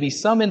to me to be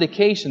some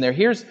indication there.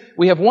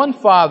 We have one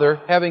father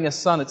having a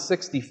son at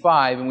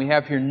 65, and we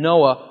have here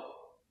Noah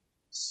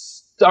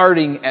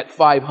starting at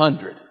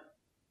 500.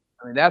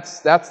 I mean,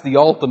 that's the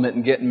ultimate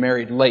in getting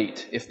married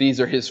late, if these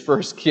are his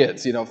first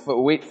kids.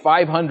 Wait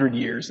 500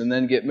 years and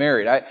then get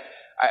married.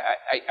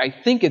 I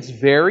think it's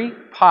very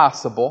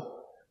possible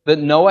that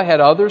Noah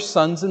had other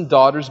sons and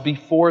daughters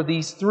before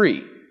these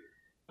three.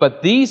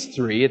 But these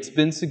three, it's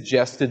been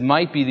suggested,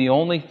 might be the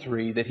only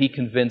three that he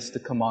convinced to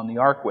come on the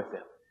ark with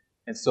him.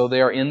 And so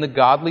they are in the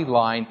godly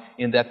line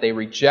in that they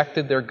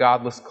rejected their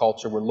godless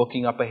culture. We're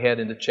looking up ahead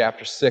into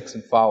chapter 6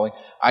 and following.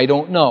 I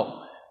don't know.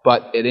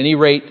 But at any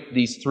rate,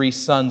 these three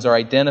sons are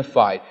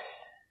identified.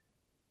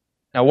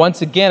 Now,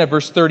 once again, at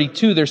verse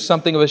 32, there's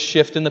something of a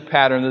shift in the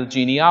pattern of the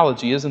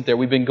genealogy, isn't there?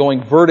 We've been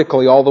going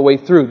vertically all the way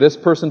through. This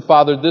person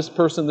fathered this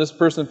person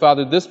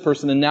fathered this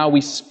person, and now we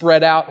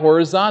spread out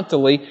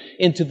horizontally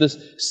into the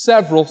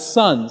several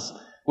sons.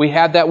 We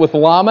had that with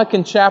Lamech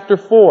in chapter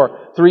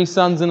 4, 3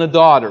 sons and a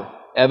daughter,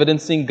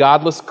 evidencing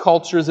godless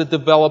culture as it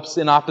develops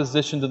in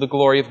opposition to the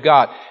glory of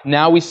God.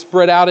 Now we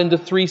spread out into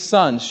 3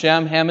 sons,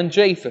 Shem, Ham, and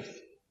Japheth.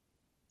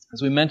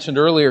 As we mentioned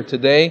earlier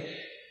today,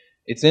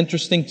 it's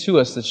interesting to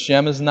us that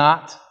Shem is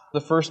not the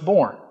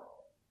firstborn.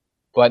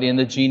 But in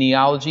the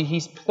genealogy,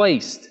 he's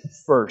placed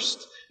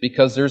first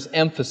because there's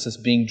emphasis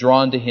being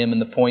drawn to him in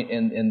the point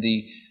in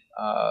the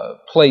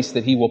place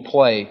that he will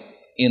play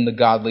in the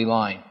godly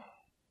line.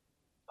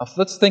 Now,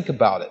 let's think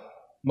about it.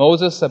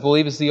 Moses, I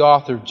believe, is the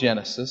author of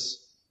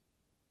Genesis.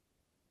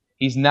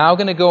 He's now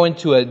going to go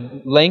into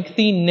a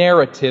lengthy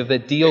narrative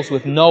that deals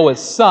with Noah's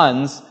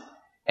sons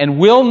and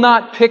will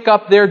not pick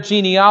up their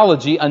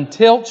genealogy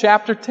until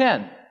chapter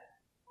 10.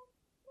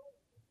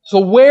 So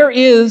where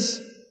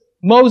is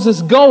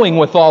Moses going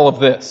with all of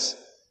this?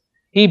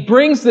 He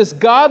brings this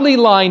godly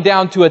line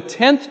down to a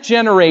 10th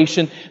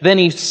generation, then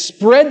he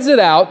spreads it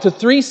out to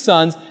 3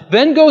 sons,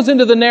 then goes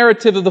into the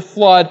narrative of the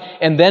flood,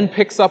 and then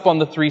picks up on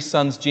the 3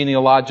 sons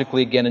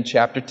genealogically again in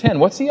chapter 10.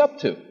 What's he up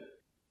to?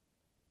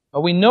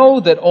 Well, we know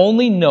that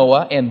only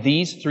Noah and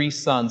these 3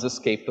 sons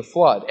escaped the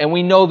flood. And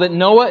we know that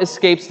Noah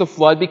escapes the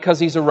flood because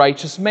he's a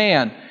righteous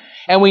man.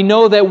 And we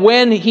know that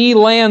when he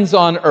lands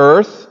on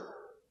earth,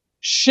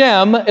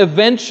 Shem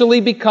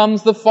eventually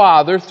becomes the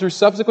father through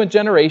subsequent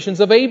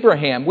generations of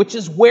Abraham, which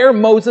is where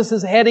Moses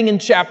is heading in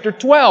chapter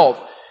 12.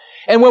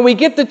 And when we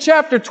get to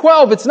chapter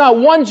 12, it's not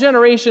one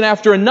generation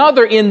after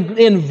another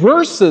in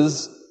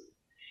verses.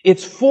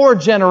 It's 4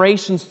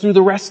 generations through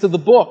the rest of the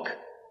book.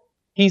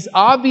 He's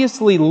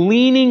obviously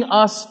leaning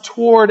us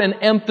toward an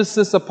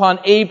emphasis upon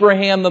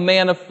Abraham, the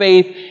man of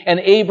faith,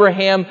 and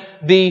Abraham,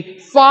 the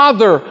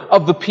father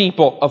of the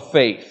people of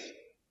faith.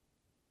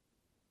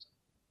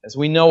 As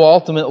we know,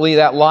 ultimately,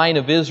 that line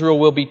of Israel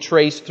will be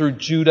traced through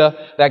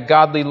Judah. That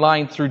godly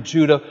line through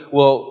Judah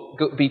will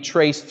be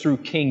traced through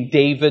King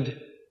David.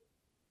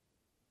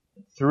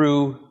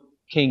 Through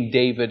King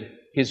David,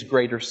 his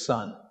greater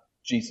son,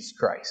 Jesus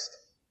Christ.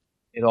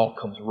 It all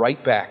comes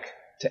right back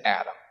to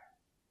Adam.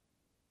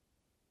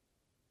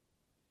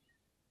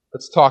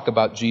 Let's talk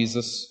about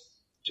Jesus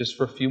just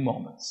for a few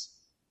moments.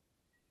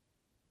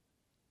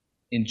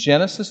 In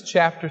Genesis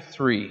chapter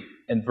 3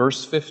 and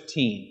verse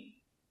 15,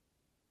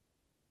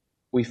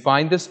 we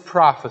find this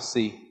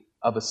prophecy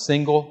of a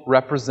single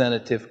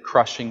representative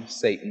crushing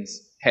Satan's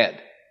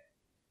head.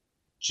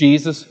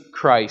 Jesus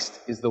Christ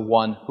is the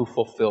one who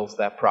fulfills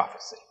that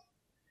prophecy.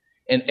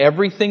 And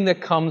everything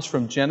that comes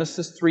from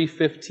Genesis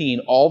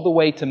 3:15 all the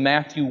way to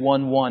Matthew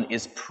 1:1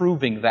 is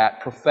proving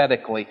that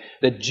prophetically,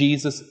 that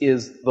Jesus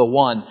is the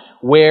one.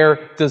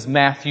 Where does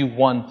Matthew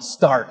 1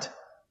 start?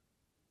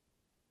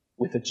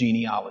 With a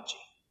genealogy.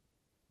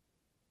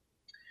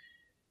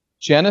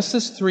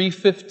 Genesis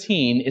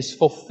 3:15 is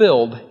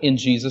fulfilled in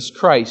Jesus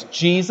Christ.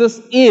 Jesus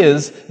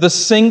is the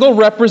single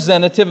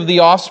representative of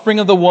the offspring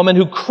of the woman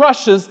who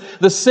crushes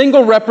the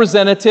single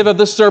representative of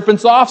the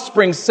serpent's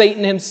offspring,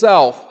 Satan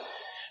himself.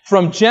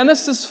 From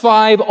Genesis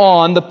 5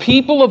 on, the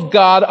people of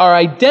God are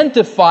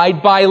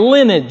identified by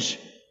lineage,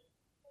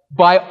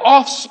 by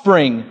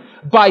offspring,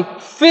 by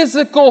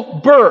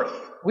physical birth.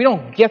 We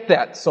don't get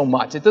that so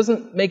much. It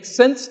doesn't make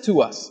sense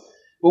to us.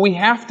 But we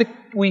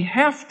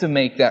have to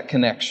make that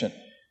connection.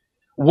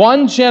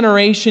 One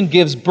generation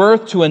gives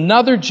birth to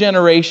another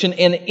generation,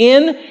 and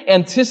in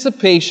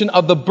anticipation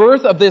of the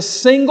birth of this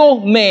single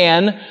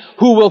man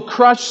who will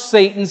crush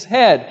Satan's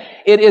head.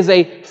 It is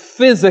a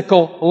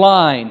physical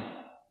line.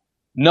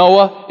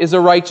 Noah is a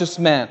righteous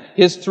man.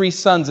 His 3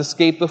 sons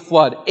escape the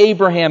flood.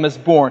 Abraham is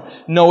born.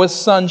 Noah's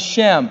son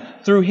Shem.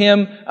 Through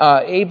him,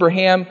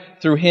 Abraham.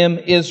 Through him,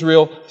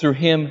 Israel. Through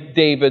him,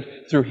 David.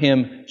 Through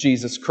him,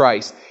 Jesus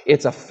Christ.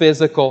 It's a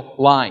physical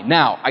line.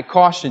 Now, I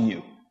caution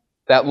you,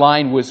 that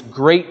line was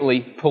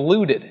greatly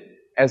polluted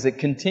as it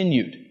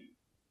continued.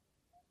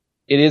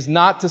 It is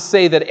not to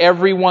say that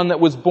everyone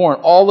that was born,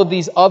 all of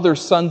these other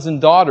sons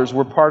and daughters,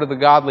 were part of the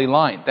godly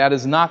line. That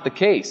is not the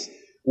case.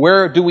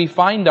 Where do we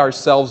find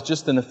ourselves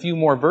just in a few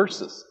more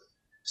verses?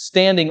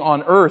 Standing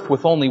on earth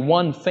with only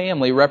one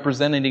family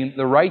representing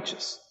the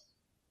righteous.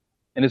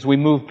 And as we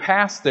move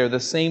past there, the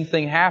same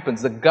thing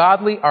happens. The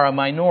godly are a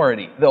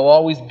minority. They'll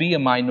always be a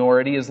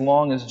minority as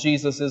long as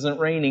Jesus isn't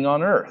reigning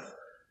on earth.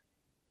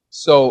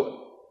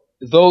 So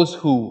those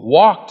who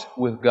walked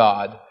with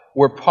God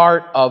were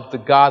part of the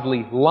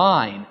godly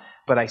line.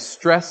 But I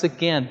stress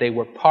again, they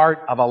were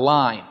part of a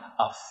line,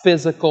 a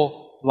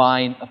physical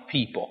line of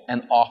people,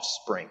 an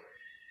offspring.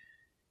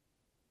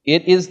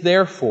 It is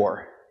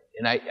therefore,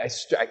 and I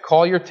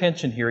call your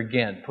attention here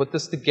again, put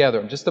this together,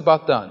 I'm just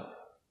about done.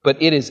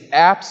 But it is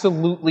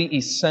absolutely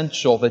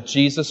essential that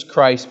Jesus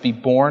Christ be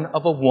born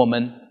of a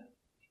woman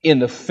in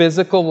the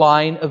physical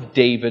line of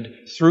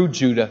David, through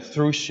Judah,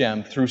 through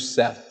Shem, through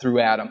Seth, through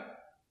Adam.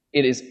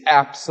 It is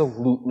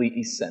absolutely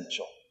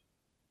essential.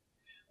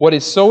 What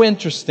is so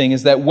interesting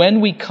is that when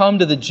we come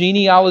to the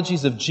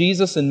genealogies of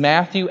Jesus in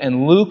Matthew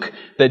and Luke,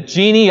 the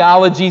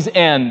genealogies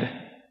end.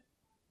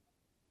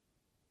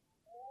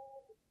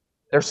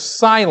 They're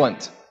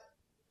silent.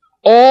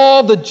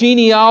 All the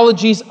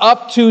genealogies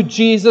up to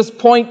Jesus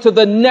point to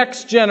the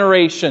next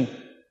generation.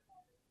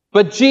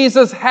 But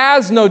Jesus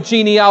has no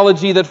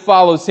genealogy that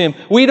follows Him.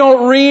 We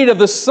don't read of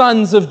the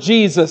sons of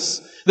Jesus.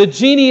 The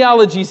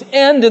genealogies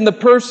end in the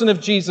person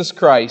of Jesus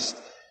Christ.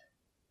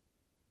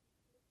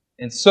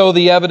 And so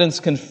the evidence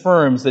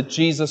confirms that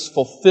Jesus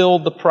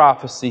fulfilled the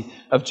prophecy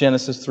of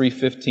Genesis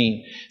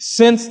 3:15.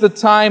 Since the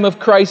time of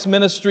Christ's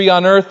ministry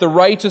on earth, the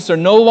righteous are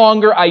no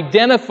longer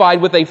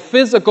identified with a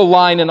physical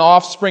line and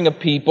offspring of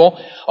people.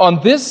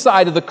 On this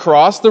side of the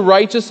cross, the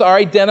righteous are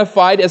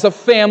identified as a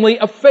family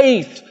of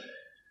faith.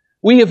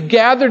 We have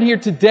gathered here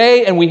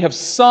today and we have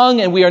sung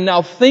and we are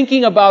now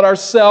thinking about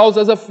ourselves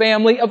as a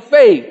family of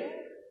faith.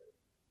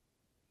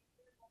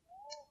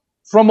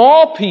 From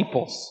all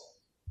peoples,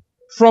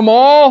 from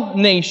all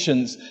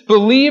nations,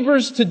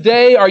 believers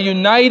today are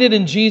united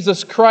in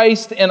Jesus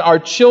Christ and are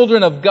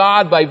children of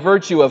God by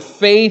virtue of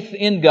faith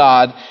in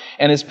God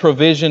and His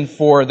provision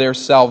for their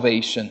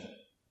salvation.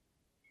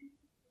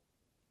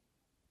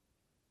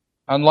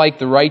 Unlike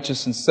the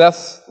righteous in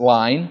Seth's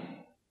line,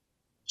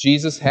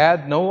 Jesus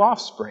had no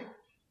offspring.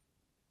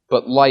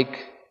 But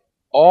like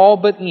all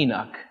but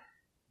Enoch,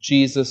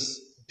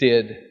 Jesus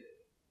did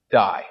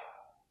die.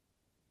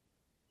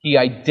 He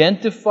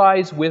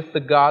identifies with the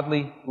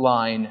godly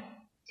line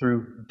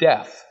through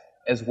death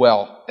as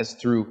well as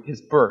through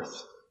his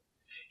birth.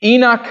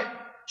 Enoch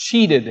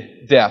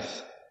cheated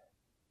death,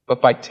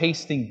 but by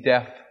tasting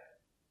death,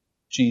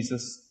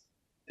 Jesus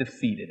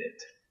defeated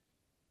it.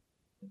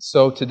 And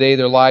so today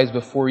there lies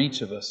before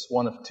each of us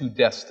one of two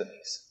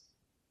destinies.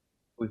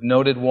 We've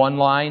noted one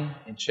line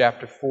in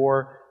chapter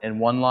 4 and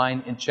one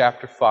line in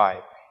chapter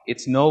 5.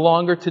 It's no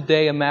longer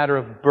today a matter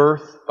of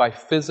birth by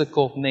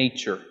physical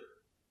nature.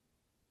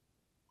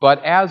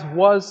 But as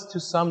was to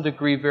some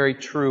degree very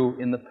true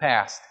in the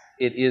past,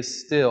 it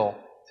is still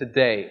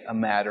today a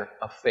matter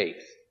of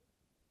faith.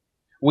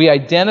 We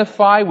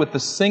identify with the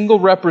single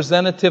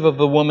representative of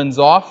the woman's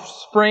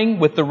offspring,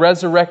 with the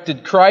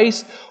resurrected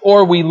Christ,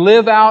 or we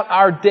live out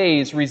our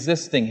days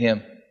resisting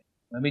Him.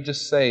 Let me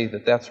just say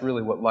that that's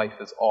really what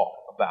life is all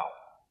about.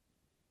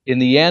 In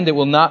the end, it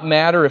will not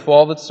matter if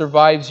all that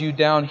survives you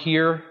down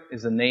here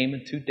is a name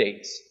and 2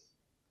 dates.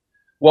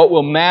 What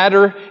will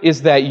matter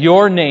is that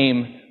your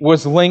name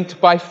was linked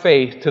by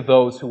faith to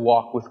those who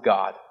walk with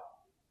God.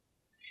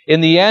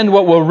 In the end,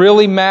 what will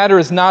really matter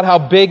is not how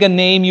big a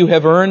name you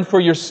have earned for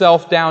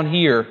yourself down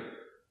here.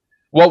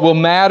 What will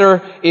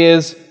matter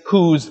is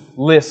whose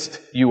list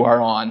you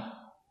are on.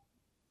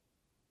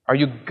 Are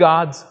you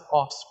God's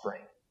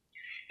offspring?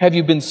 Have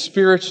you been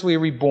spiritually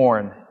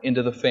reborn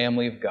into the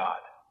family of God?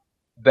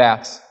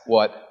 That's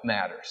what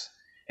matters.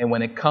 And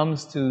when it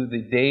comes to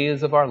the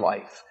days of our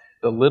life,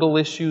 the little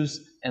issues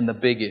and the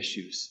big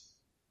issues,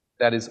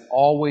 that is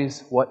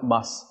always what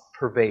must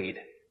pervade,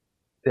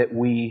 that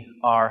we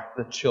are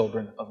the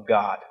children of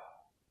God.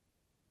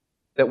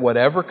 That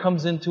whatever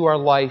comes into our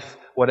life,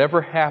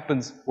 whatever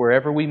happens,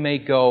 wherever we may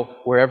go,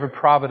 wherever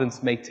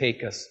providence may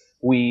take us,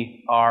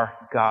 we are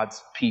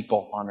God's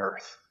people on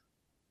earth.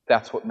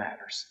 That's what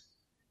matters.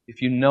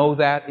 If you know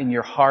that in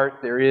your heart,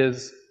 there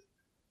is,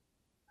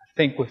 I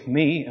think with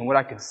me and what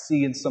I can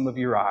see in some of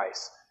your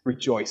eyes,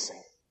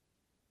 rejoicing.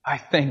 I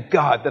thank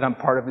God that I'm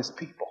part of His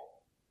people.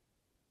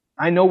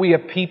 I know we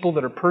have people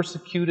that are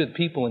persecuted,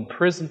 people in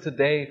prison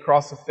today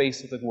across the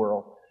face of the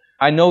world.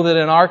 I know that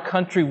in our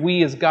country,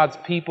 we as God's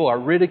people are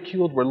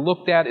ridiculed, we're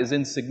looked at as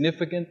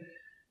insignificant,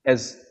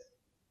 as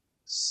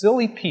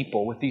silly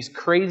people with these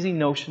crazy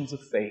notions of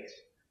faith.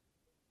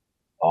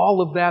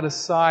 All of that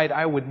aside,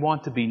 I would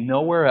want to be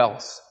nowhere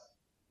else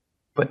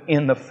but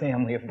in the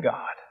family of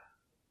God.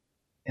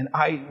 And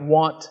I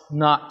want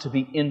not to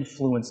be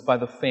influenced by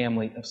the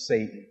family of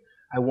Satan.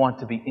 I want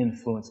to be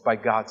influenced by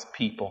God's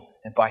people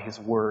and by His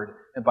Word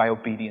and by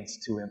obedience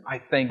to Him. I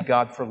thank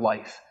God for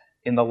life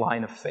in the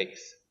line of faith.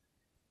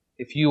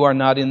 if you are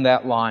not in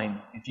that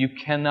line, if you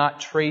cannot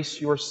trace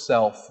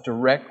yourself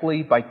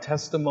directly by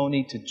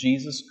testimony to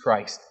Jesus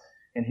Christ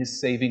and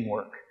His saving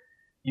work,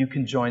 you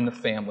can join the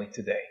family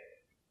today.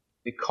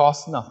 It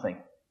costs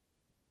nothing,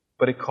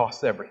 but it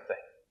costs everything.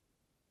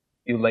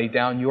 You lay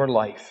down your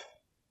life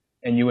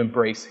and you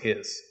embrace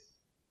His.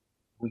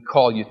 We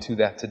call you to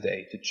that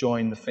today, to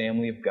join the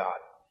family of God.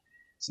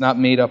 It's not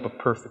made up of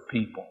perfect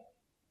people,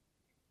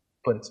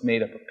 but it's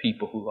made up of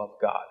people who love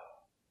God.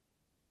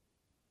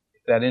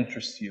 If that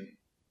interests you,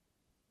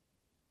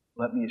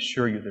 let me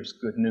assure you there's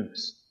good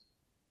news.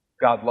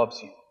 God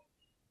loves you.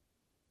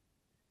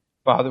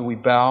 Father, we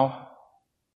bow